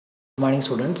Good morning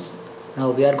students. Now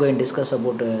we are going to discuss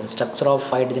about structure of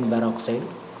hydrogen peroxide.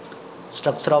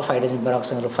 Structure of hydrogen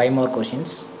peroxide 5 more questions.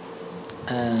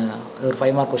 Or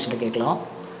 5 more questions கேட்கலாம்.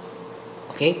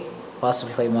 Okay,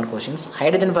 possibly 5 more questions.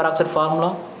 Hydrogen peroxide formula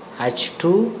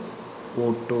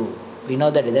H2O2. We know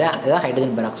that இது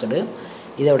hydrogen peroxide.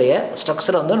 இதோடைய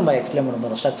structure வந்து நம்ம explain பண்ண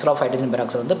போகிறோம். Structure of hydrogen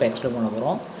peroxide வந்து இப்போ explain பண்ண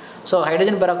போகிறோம். ஸோ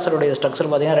ஹைட்ரஜன் பெராக்சைடுடைய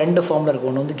ஸ்ட்ரக்சர் பார்த்தீங்கன்னா ரெண்டு ஃபார்மில்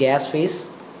இருக்குது. ஒன்று வந்து case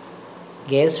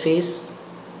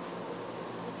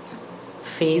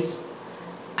phase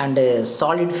and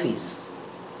solid phase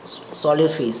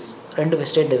ரெண்டு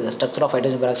ஸ்டேட் இருக்குது. ஸ்ட்ரக்சர் ஆஃப்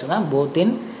ஹைட்ரஜன் பெராக்சைடு தான் both in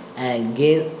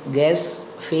gas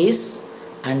phase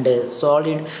and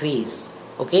solid phase.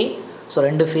 Okay, so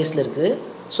ரெண்டு ஃபேஸில் இருக்குது.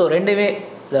 ஸோ ரெண்டுமே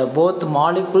both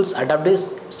molecules adopt this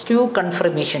skew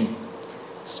conformation.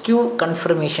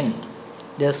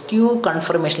 The skew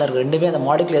conformation இருக்குது. ரெண்டுமே அந்த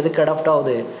மாலிகுல் எதுக்கு அடாப்ட்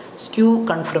ஆகுது? skew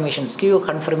conformation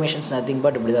is nothing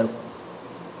but இப்படி தான் இருக்கும்.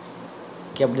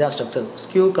 ஓகே, அப்படி தான் ஸ்ட்ரக்சர்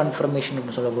ஸ்கியூ கன்ஃபர்மேஷன்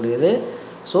அப்படின்னு சொல்லக்கூடியது.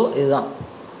 ஸோ இதுதான்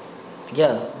ஓகே,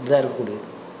 இப்படி தான் இருக்கக்கூடியது.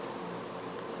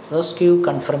 ஸோ ஸ்கியூ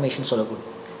கன்ஃபர்மேஷன் சொல்லக்கூடிய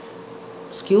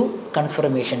skew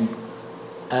confirmation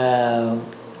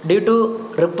due to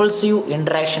repulsive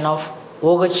interaction of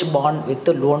OH bond with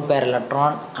lone pair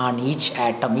electron on each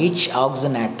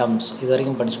oxygen atoms. இது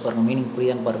வரைக்கும் படிச்சு பாருங்கள், மீனிங்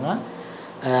புரியான்னு பாருங்கள்.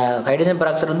 ஹைட்ரஜன்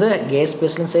பெராக்சைடு வந்து கேஸ்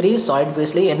ஃபேஸ்லையும் சரி சாலிட்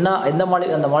ஃபேஸ்லையும் எந்த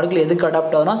அந்த மாலிகுல் எதுக்கு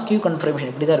அடாப்ட் ஆகுதுன்னா ஸ்கியூ கன்ஃபர்மேஷன்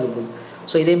இப்படி தான் இருக்க போகுது.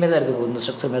 ஸோ இதேமாரி தான் இருக்க போகுது, இந்த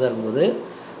ஸ்ட்ரக்சர் மாரி தான் இருக்க போகுது.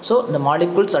 ஸோ இந்த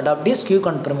molecules adapt the skew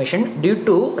confirmation due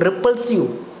to repulsive.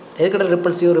 எதுக்கிட்ட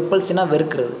ரிப்பல்சிவ்னா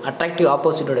வெறுக்கிறது, attractive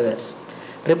ஆப்போசிட்டோட verse.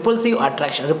 Repulsive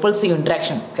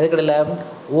interaction எதுக்கிடையில்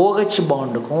OH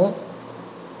பாண்டுக்கும்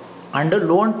and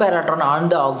lone pair electron on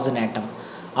the oxygen atom.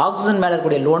 Oxygen மேலே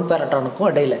இருக்கக்கூடிய லோன் பேர் எலக்ட்ரானுக்கும்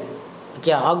இடையில.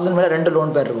 ஓகே, ஆக்சிஜன் மேலே ரெண்டு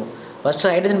லோன் பேர் இருக்கும்.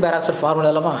 ஃபஸ்ட்டு ஹைட்ரஜன் பெராக்சைடு ஃபார்முலா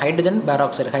இல்லாமல் hydrogen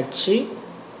peroxide HOOH.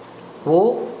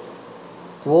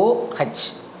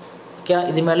 Okay,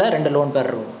 இது மேலே ரெண்டு லோன் பேர்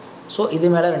இருக்கும். ஸோ இது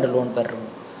மேலே ரெண்டு லோன் பேர்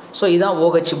இருக்கும். ஸோ இதுதான்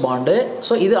OH பாண்டு.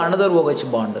 ஸோ இது another OH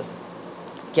bond.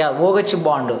 Okay, OH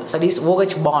bond that is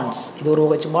OH bonds. இது ஒரு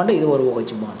OH பாண்டு, இது ஒரு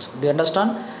OH bonds. To you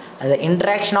understand the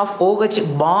interaction of OH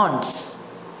bonds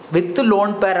with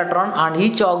lone pair electron on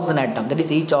each oxygen atom, that is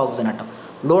each oxygen atom.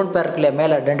 lone pair இருக்குல்ல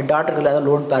மேலே ரெண்டு dot இருக்குல்ல, அதான்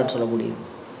loan பேர்னு சொல்லக்கூடியது.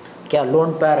 ஓகே,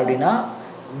 லோன் பேர் அப்படின்னா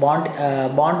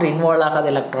பாண்ட் இன்வால்வ் ஆகாத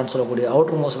electron சொல்லக்கூடிய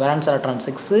அவுட்டர் மோஸ்ட் வேலன்ஸ் எலக்ட்ரான்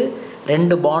 6,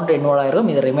 ரெண்டு பாண்ட் இன்வால்வ் ஆகிரும்.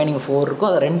 இது ரிமைனிங் 4 இருக்கும்,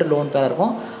 அது ரெண்டு லோன் பேர்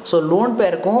இருக்கும். ஸோ லோன்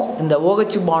பேருக்கும் இந்த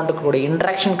OH பாண்டுக்குடைய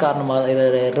இன்ட்ராக்ஷன் காரணமாக,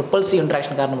 ரிப்பல்சிவ்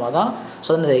இன்ட்ராக்ஷன் காரணமாக தான்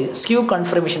ஸோ இந்த ஸ்கியூ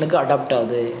கன்ஃபர்மேஷனுக்கு அடாப்ட்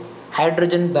ஆகுது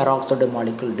hydrogen peroxide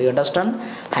molecule. Do you understand?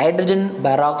 Hydrogen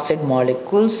peroxide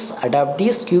molecules adapt the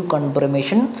skew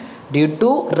conformation due to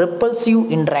repulsive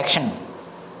interaction.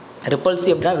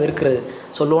 Repulsive அப்படின்னா வெறுக்கிறது.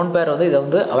 ஸோ லோன் பேர் வந்து இதை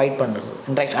வந்து அவாய்ட் பண்ணுறது,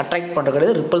 இன்ட்ராக்ஷன் அட்ராக்ட் பண்ணுறது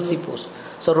கிடையாது, repulsive Bose.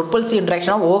 So repulsive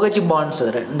interaction of OH bonds,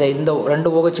 இந்த ரெண்டு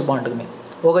OH பாண்டுக்குமே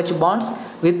OH bonds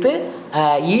with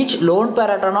each lone pair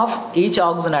electron of each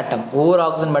oxygen atom. ஒவ்வொரு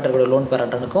ஆக்சிஜன் மேட்டர் லோன் பேர்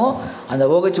எலக்ட்ரானுக்கும் அந்த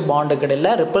OH பாண்டுக்கு இடையில்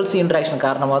ரிப்பல்சிவ் இன்ட்ராக்ஷன்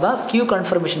காரணமாக தான் ஸ்கியூ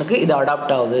கன்ஃபர்மேஷனுக்கு இது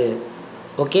அடாப்ட் ஆகுது.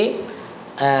 ஓகே,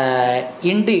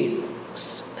 இன்டீட்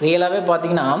ரியலாகவே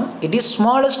பார்த்தீங்கன்னா it is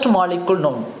smallest molecule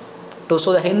known to so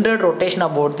the hindered rotation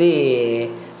about the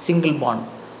single bond.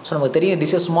 So நமக்கு தெரியும்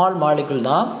டிஸ் ஸ்மால் மாலிகுல்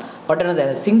தான், பட் என்னது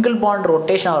சிங்கிள் பாண்ட்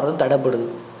ரொட்டேஷன் ஆகிறது தடைப்படுது.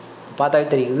 பார்த்தாவே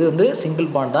தெரியும் இது வந்து சிங்கிள்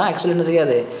பாண்ட் தான். ஆக்சுவலி என்ன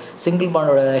செய்யாது, single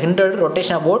பாண்டோட hindered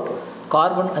rotation about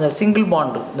carbon, அந்த சிங்கிள்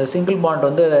பாண்டு, இந்த சிங்கிள் பாண்ட்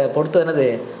வந்து பொறுத்து என்னது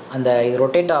அந்த இது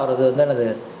ரொட்டேட் ஆகிறது வந்து என்னது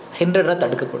ஹிண்டர்டாக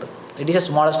தடுக்கப்படுது. இட் இஸ் அ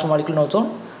ஸ்மாலஸ்ட் மாலிகுல்னு வச்சோம்.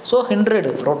 ஸோ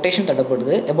ஹிண்டர்டு ரொட்டேஷன்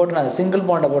தடுக்கப்படுது அபவுட் அந்த சிங்கிள்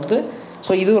பாண்டை பொறுத்து.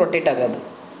 ஸோ இதுவும் ரொட்டேட் ஆகாது.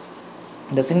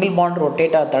 இந்த சிங்கிள் பாண்ட்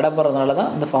ரொட்டேட் தடைப்படுறதுனால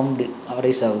தான் இந்த ஃபார்ம்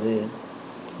ரைஸ் ஆகுது.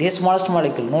 It is smallest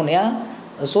molecule known ஏன்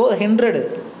so ஹிண்டர்டு.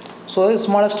 So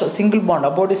smallest single bond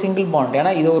about single bond,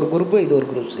 ஏன்னா இது ஒரு குரூப்பு, இது ஒரு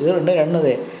குரூப்ஸ், இது ரெண்டு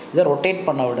இதை ரொட்டேட்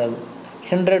பண்ண விடாது.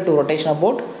 ஹிண்டர்ட் டு ரொட்டேஷன்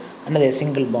அபவுட் என்னது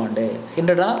சிங்கிள் பாண்டு.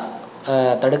 ஹிண்டர்டாக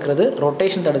தடுக்கிறது,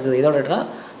 ரொட்டேஷன் தடுக்குது. இதோட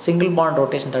சிங்கிள் பாண்ட்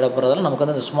ரொட்டேஷன் தடுப்புறதால நமக்கு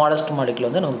வந்து அந்த ஸ்மாலஸ்ட் மாலிகுல்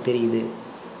வந்து நமக்கு தெரியுது.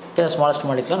 ஓகே, ஸ்மாலஸ்ட்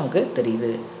மாலிகுலாக நமக்கு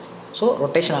தெரியுது. ஸோ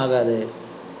ரொட்டேஷன் ஆகாது.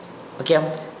 Okay,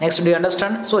 next to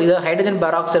understand. So இது ஹைட்ரஜன்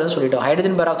பெராக்சைடுன்னு சொல்லிட்டோம்.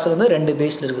 ஹைட்ரஜன் பெராக்சைடு வந்து ரெண்டு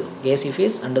பேஸில் இருக்குது, கேசி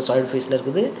ஃபேஸ் அண்ட் சாலிட் ஃபேஸில்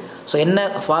இருக்குது. ஸோ என்ன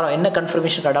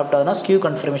கன்ஃபர்மேஷனுக்கு அடாப்ட் ஆகுதுன்னா ஸ்கியூ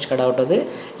கன்ஃபர்மேஷனுக்கு அடாப்ட் ஆகுது.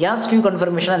 ஏன் ஸ்கியூ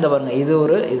கன்ஃபர்மேஷனாக இந்த பாருங்கள்,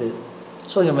 இது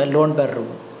ஸோ இங்கே மேலே லோன் பேர்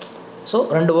இருக்கும். ஸோ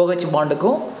ரெண்டு OH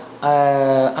பாண்டுக்கும்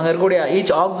அங்கே இருக்கக்கூடிய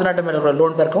ஈச் ஆக்சிஜன் ஆட்டம் மேலே இருக்கிற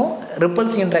லோன் பேருக்கும்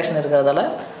ரிப்பல்சிவ் இன்ட்ராக்ஷன் இருக்கிறதால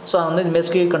ஸோ வந்து இந்த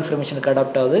ஸ்கியூ கன்ஃபர்மேஷனுக்கு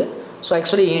அடாப்ட் ஆகுது. ஸோ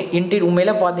ஆக்சுவலி இன்டீட்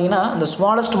உண்மையில பார்த்தீங்கன்னா இந்த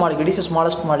smallest molecule it is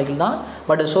smallest molecule தான்.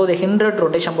 But so the hindered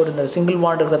rotation போட்டு இந்த சிங்கிள்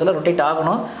பாண்ட் இருக்கிறதுல ரொட்டேட்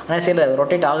ஆகணும், ஆனால் சரி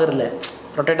ரொட்டேட் ஆகுறதில்ல,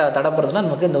 ரொட்டேட் தடைப்படுறதுனா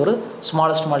நமக்கு இந்த ஒரு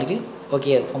ஸ்மாலஸ்ட் மாலிகுல்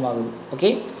ஓகே ஃபார்ம் ஆகுது.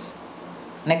 ஓகே,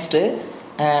 நெக்ஸ்ட்டு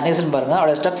பாருங்கள்,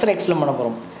 அதோட ஸ்ட்ரக்சர் எக்ஸ்பிளைன் பண்ண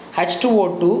போகிறோம்.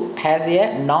 H2O2 has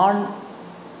a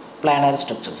non-planar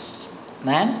structures.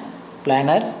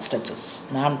 Non-planar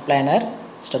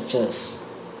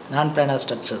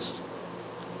structures.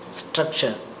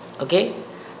 Structure. Okay.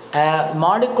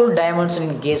 Molecule dimension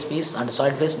in gas phase and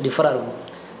solid phase differ ஆகும்.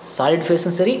 Solid phase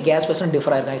சரி gas phase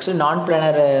differ ஆகும். Actually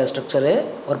non-planar structure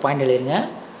ஒரு point எழுதிருங்க.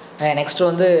 Next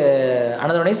வந்து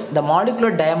another one is the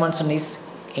molecular dimension is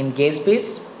in gas phase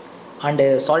and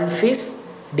solid phase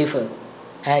differ.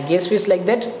 Gas phase like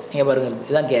that இங்க பாருங்க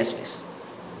இதுதான் gas phase.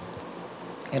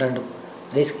 இரண்டும்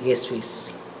gas phase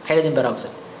hydrogen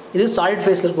peroxide. இது solid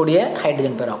phase ல இருக்கக்கூடிய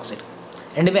hydrogen peroxide.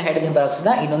 ரெண்டுமே hydrogen peroxide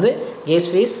தான். இது வந்து gas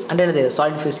phase and என்னது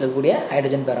solid phase ல இருக்கக்கூடிய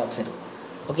hydrogen peroxide.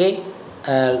 Okay,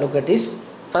 look at this.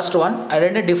 First one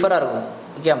ரெண்டு differ ஆகும்.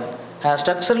 Okay,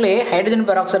 structurally hydrogen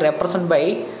peroxide represented by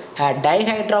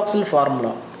dihydroxyl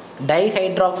formula.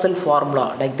 Dihydroxyl formula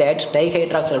like that.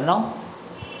 Dihydroxyl now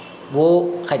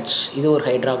OH இது ஒரு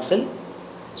hydroxyl.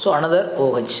 So another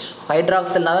OH.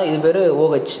 Hydroxyl னா இது பேரு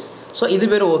OH. So இது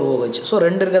பேரு ஒரு OH. So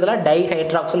ரெண்டு இருக்குதுல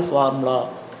dihydroxyl formula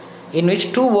in which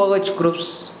two OH groups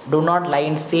do not lie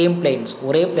in same planes.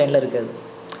 ஒரே planeல இருக்குது.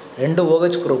 ரெண்டு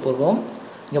OH group இருக்கும்.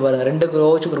 இங்க பாருங்க ரெண்டு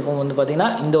OH குரூப்பும் வந்து பாத்தீங்கன்னா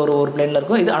இந்த ஒரு planeல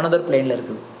இருக்கும், இது another planeல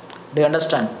இருக்குது. Do you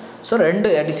understand? So ரெண்டு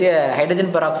hydrogen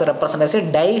peroxide represent as a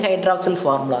dihydroxyl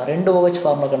formula. ரெண்டு OH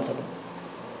formula concept.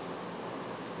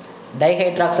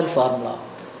 Dihydroxyl formula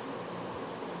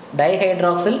னு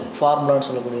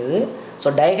சொல்லக்கூடியது. ஸோ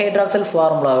டைஹைட்ராக்சில்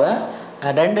ஃபார்முலாவை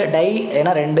ரெண்டு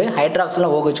ரெண்டு hydroxyl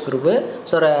OH group.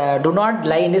 So do not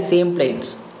lie in the same planes.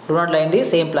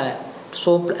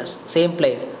 Same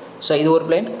plane. So இது ஒரு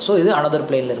plane, so இது another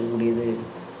பிளேனில் இருக்கக்கூடியது.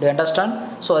 Do you understand?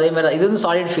 ஸோ அதே மாதிரி இது வந்து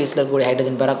சாலிட் ஃபேஸில் இருக்கக்கூடிய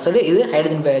ஹைட்ரஜன் பெராக்சைடு, இது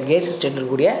ஹைட்ரஜன் கேஸ் ஸ்டேட்டில்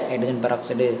இருக்கக்கூடிய hydrogen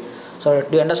peroxide. So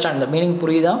do you understand? இந்த மீனிங்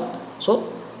புரியுதா? So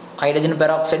hydrogen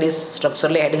peroxide is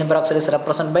structurally hydrogen peroxide is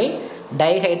represented by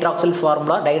dihydroxyl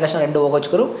formula. Dihydroxyl ரெண்டு OH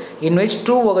group in which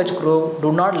two OH group do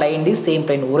not lie in the same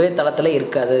plane. ஒரே தளத்தில்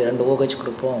இருக்காது ரெண்டு OH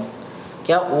குரூப்பும்.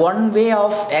 Okay, one way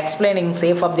of explaining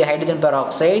safe of the hydrogen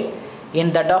peroxide in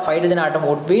that of hydrogen atom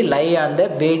would be lie on the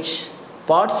beige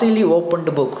partially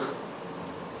opened book.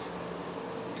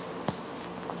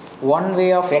 One way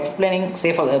of explaining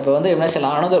safe of இப்போ வந்து என்ன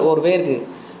சொல்லலாம், another ஒரு வே இருக்குது.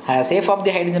 Safe of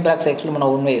the hydrogen peroxide explain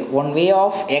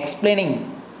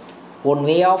one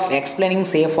way of explaining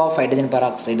safe of hydrogen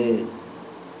peroxide.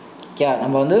 Okay,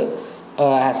 நம்ம வந்து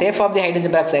safe of the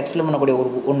hydrogen peroxide explain பண்ணக்கூடிய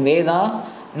one way தான்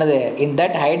என்னது, in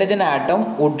that hydrogen atom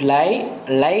would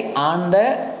lie on the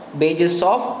pages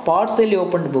of partially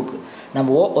opened book.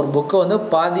 நம்ம ஒரு புக்கை வந்து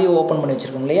பாதி ஓப்பன் பண்ணி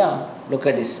வச்சுருக்கோம் இல்லையா. look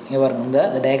at this. இங்கே பாருங்க,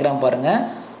 இந்த டயக்ராம் பாருங்கள்.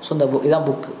 ஸோ இந்த இதான்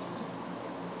புக்கு,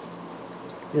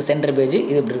 இது சென்டர் பேஜ்,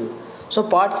 இது இப்படி இருக்குது. ஸோ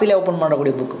பார்ட்ஸிலி ஓப்பன்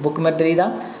பண்ணக்கூடிய புக் மாதிரி தெரியுதா,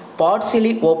 பார்ட்ஸிலி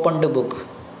ஓப்பன்டு புக்.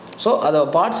 ஸோ அதை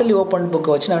பார்ட்ஸிலி ஓப்பன் புக்கை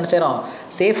வச்சு நம்ம என்ன செய்கிறோம்,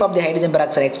 safe of the hydrogen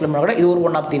peroxide explain பண்ண கூட இது ஒரு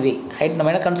ஒன் ஆஃப் தி வே.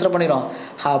 நம்ம என்ன கன்சிடர் பண்ணிடுறோம்,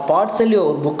 பார்ட்ஸிலி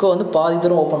ஒரு புக்கை வந்து பாதி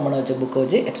தூரம் ஓப்பன் பண்ண வச்ச புக்கை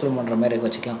வச்சு எக்ஸ்பிளைன் பண்ணுற மாதிரி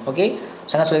வச்சுக்கலாம். ஓகே,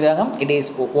 ஸோ என்ன சொல்லியிருக்காங்க, it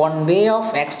is one way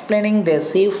of explaining the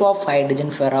safe of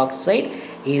hydrogen peroxide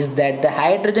is that the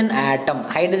hydrogen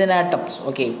atoms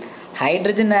okay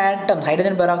hydrogen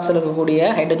பெராக்சைடில் இருக்கக்கூடிய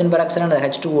ஹைட்ரஜன் பெராக்சைடு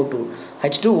H2O2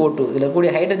 இதில்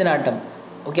இருக்கக்கூடிய ஹைட்ரஜன் ஆட்டம்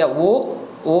ஓகே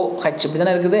OH இப்படி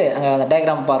தானே இருக்குது. அங்கே அந்த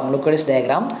டயக்ராம் பாருங்கள், லுக்கடிஸ்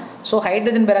டயக்ராம். ஸோ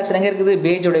ஹைட்ரஜன் பெராக்சைடு எங்கே இருக்குது,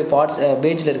 பேஜோடைய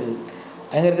பேஜில் இருக்குது.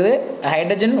 எங்கே இருக்குது,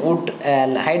 hydrogen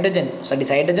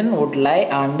would lie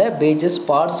on the pages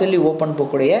partially open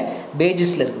புக்குடைய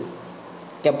பேஜஸில் இருக்குது.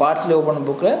 ஓகே, பார்ட்ஸில் ஓப்பன்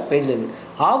புக்கில் பேஜில் இருக்குது.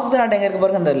 ஆக்சிஜன் ஆட்டம் எங்கே இருக்குது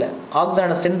பாருங்கள், இந்த இல்லை ஆக்சிஜன்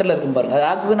ஆட்டம் சென்டரில் இருக்குன்னு பாருங்கள். அது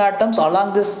oxygen atoms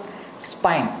along this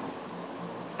spine.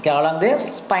 Okay, along the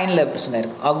spine பிரச்சனை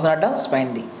இருக்குது. Oxygen atom spine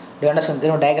the. To understand?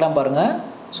 திரும்ப டயக்ராம் பாருங்கள்.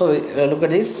 So look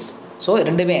at this. So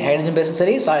ரெண்டுமே ஹைட்ரஜன் பேஸும்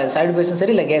சரி சாலிட் பேஸும்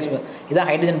சரி இல்லை கேஸ், இதான்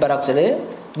ஹைட்ரஜன் பெராக்சைடு.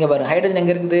 இங்கே பாருங்கள், ஹைட்ரஜன்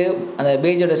எங்கே இருக்குது, அந்த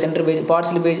பேஜோட சென்டர் பேஜ்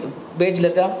பார்ட்ஸில் பேஜில்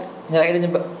இருக்கா, இங்கே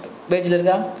ஹைட்ரஜன் பேஜில்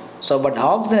இருக்கா. ஸோ பட்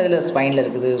ஆக்சிஜன் இதில் ஸ்பைனில்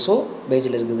இருக்குது, ஸோ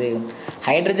பேஜில் இருக்குது.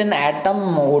 Hydrogen atom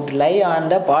would lie on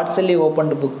the partially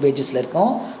opened book பேஜஸில்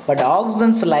இருக்கும். But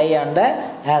oxygens lie on the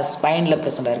ஸ்பைனில்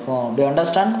ப்ரெசென்ட்டாக இருக்கும். To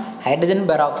understand? ஹைட்ரஜன்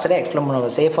பெராக்சைடை எக்ஸ்பிளைன்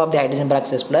பண்ணுவோம். Safe of the hydrogen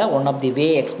பெராக்சைடில் one of the way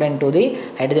explain to the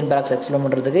hydrogen peroxide explain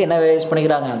பண்ணுறதுக்கு என்ன use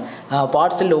பண்ணிக்கிறாங்க,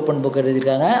 பார்ட்ஸில் open book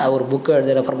எழுதியிருக்காங்க. ஒரு book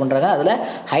எழுதி refer பண்ணுறாங்க. அதில்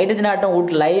hydrogen atom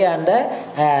would lie on the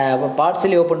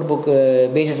partially opened book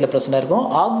பேஜஸில் ப்ரெசென்ட்டாக இருக்கும்.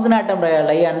 Oxygen atom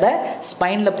lie on the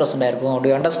ஸ்பைனில் ப்ரெசென்ட்டாக இருக்கும்.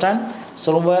 To understand? ஸோ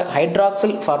ரொம்ப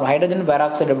ஹைட்ரஜன்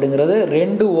பெராக்சைடு அப்படிங்கிறது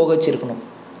ரெண்டு OH இருக்கணும்.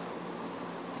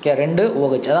 ஓகே, ரெண்டு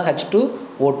OH, அதான்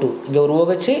H2O2. இங்கே ஒரு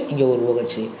OH, இங்கே ஒரு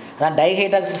OH. அதான்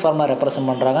டைஹைட்ராக்சில் ஃபார்முலா ரெப்ரசன்ட்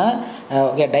பண்ணுறாங்க.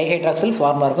 ஓகே, டைஹைட்ராக்சில்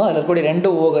ஃபார்முலா இருக்கும். அதில் இருக்கக்கூடிய ரெண்டு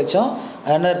OHம்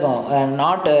என்ன இருக்கும்,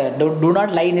 do not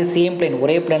lie in the same plane.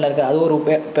 ஒரே பிளேனில் இருக்குது. அது ஒரு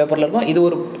பேப்பரில் இருக்கும், இது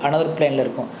ஒரு another பிளேனில்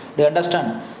இருக்கும். Do you understand?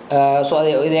 ஸோ அது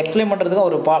இது எக்ஸ்பிளைன் பண்ணுறதுக்கு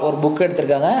ஒரு புக்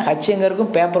எடுத்திருக்காங்க. ஹச் எங்கே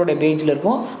இருக்கும், பேப்பருடைய பேஜில்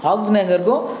இருக்கும். ஆக்சிஜன் எங்கே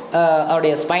இருக்கும்,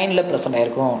 அவருடைய ஸ்பைனில் ப்ரெசென்ட்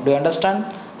ஆகிருக்கும். To understand?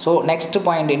 So next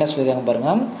point என்ன சொல்லியிருக்காங்க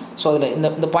பாருங்கள். ஸோ அதில்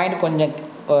இந்த பாயிண்ட் கொஞ்சம்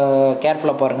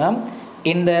கேர்ஃபுல்லாக பாருங்கள்.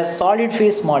 இந்த solid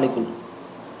face molecule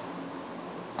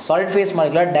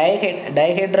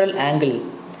dihedral angle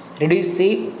reduce the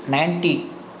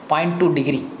 90.2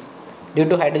 degree due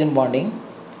to hydrogen bonding.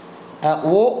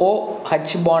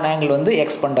 OOH bond angle வந்து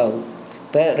expand ஆகுது.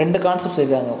 இப்போ ரெண்டு கான்செப்ட்ஸ்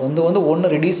இருக்காங்க. ஒன்று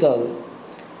ரெடியூஸ் ஆகுது,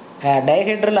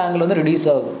 டைஹெட்ரல் ஆங்கிள் வந்து ரெடியூஸ்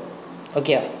ஆகுது.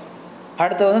 ஓகே,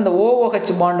 அடுத்து வந்து இந்த OOH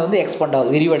பாண்ட் வந்து எக்ஸ்பெண்ட்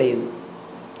ஆகுது, விரிவடையுது.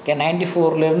 ஓகே,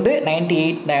 94லேருந்து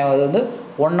 98 அது வந்து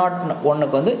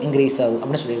 101க்கு வந்து இன்க்ரீஸ் ஆகுது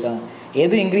அப்படின்னு சொல்லியிருக்காங்க.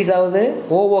 எது இன்க்ரீஸ் ஆகுது?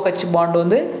 OOH பாண்ட்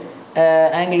வந்து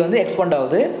ஆங்கிள் வந்து எக்ஸ்பெண்ட்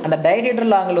ஆகுது, அந்த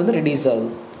டைஹெட்ரல் ஆங்கிள் வந்து ரெடியூஸ் ஆகுது.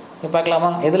 இப்போ பார்க்கலாமா?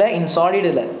 இதில்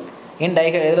சாலிடில்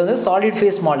இதில் வந்து சாலிட்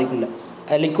ஃபேஸ் மாலிகுலில்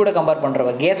லிக்விடை கம்பேர்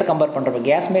பண்ணுறப்ப, கேஸை கம்பேர் பண்ணுறப்ப,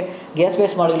 கேஸ்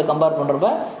ஃபேஸ் மாலிகுலை கம்பேர் பண்ணுறப்ப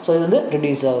ஸோ இது வந்து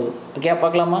ரெடியூஸ் ஆகுது. ஓகே,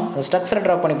 பார்க்கலாமா? அந்த ஸ்ட்ரக்சரை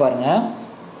ட்ரா பண்ணி பாருங்கள்.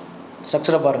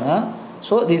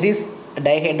 So this is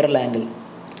dihedral angle.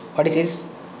 What is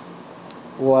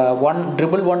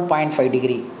 1.5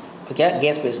 degree. Okay,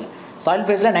 case ஃபேஸில். சாலிட்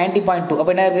ஃபேஸில் 90.2.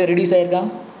 அப்போ என்ன ரெடியூஸ் ஆகிருக்கா?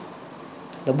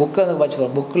 இந்த புக்கை வந்து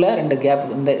பார்த்து புக்கில் ரெண்டு கேப்,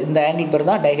 இந்த ஆங்கிள் பேர்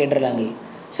தான் டைஹெட்ரல் ஆங்கிள்.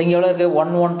 ஸோ இங்கே எவ்வளோ இருக்குது?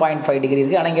 1.5 டிகிரி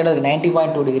இருக்குது. ஆனால் இங்கே எவ்வளோ இருக்குது?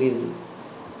 90.2 டிகிரி இருக்குது.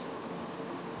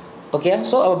 ஓகே,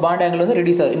 ஸோ பாண்ட் ஆங்கிள் வந்து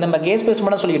ரெடியூஸ் ஆகுது. நம்ம கேஸ் பேஸ்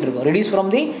மட்டும் சொல்லிகிட்டு இருக்கோம். Reduce from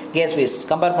the case base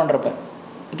compare பண்ணுறப்ப.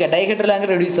 ஓகே, டைஹெட்ரல்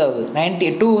ஆங்கிள் ரெடியூஸ் ஆகுது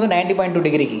 92 வந்து 90.2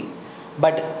 டிகிரிக்கு.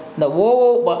 பட் இந்த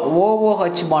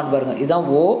OOH பாண்ட் பாருங்கள், இதுதான்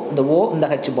இந்த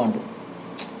ஹச் பாண்டு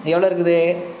எவ்வளோ இருக்குது?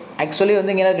 ஆக்சுவலி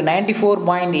வந்து இங்கே இருக்குது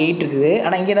 94.8 இருக்குது.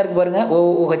 ஆனால் இங்கே என்ன இருக்குது பாருங்கள்,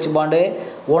 OOH பாண்டு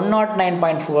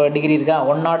 109.4 டிகிரி இருக்கா,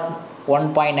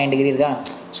 101.9 டிகிரி இருக்கா.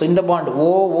 ஸோ இந்த பாண்டு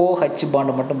OOH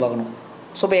பாண்டு மட்டும் பார்க்கணும்.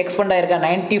 ஸோ இப்போ எக்ஸ்பெண்ட் ஆகிருக்கா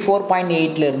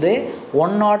 94.8லேருந்து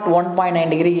 101.9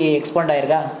 டிகிரிக்கு எக்ஸ்பெண்ட்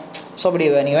ஆகிருக்கா. ஸோ அப்படி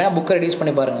நீங்கள் வேணால் புக்கை ரெடியூஸ்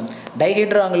பண்ணி பாருங்கள்.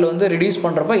 டைஹெட்ரல் ஆங்கிள் வந்து ரெடியூஸ்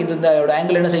பண்ணுறப்ப இந்த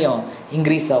ஆங்கிள் என்ன செய்யும்?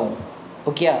 இன்க்ரீஸ் ஆகும்.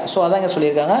 ஓகே, ஸோ அதான் இங்கே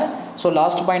சொல்லியிருக்காங்க. ஸோ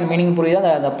லாஸ்ட் பாயிண்ட் மீனிங் புரியுது.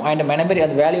 அந்த பாயிண்ட்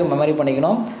அந்த வேல்யூ மெமரி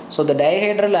பண்ணிக்கணும். So the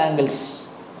dihedral angles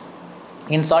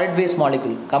in solid face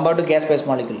molecule compared to case face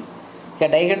molecule. Okay,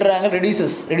 dihedral angle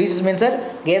reduces means sir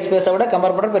case ஃபேஸை விட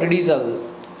கம்பேர் பண்ணுறப்ப ரெடியூஸ் ஆகுது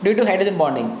due to hydrogen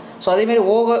bonding. So அதேமாதிரி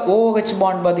OOH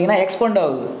bond பார்த்தீங்கன்னா expand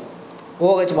ஆகுது.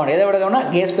 OOH bond எதை விட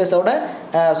case ஃபேஸோட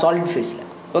solid ஃபேஸில்.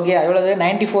 ஓகே, எவ்வளவு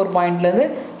 94.லேருந்து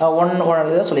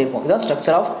 1 இதான் சொல்லியிருப்போம். இதுதான்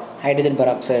structure of hydrogen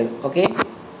peroxide. Okay.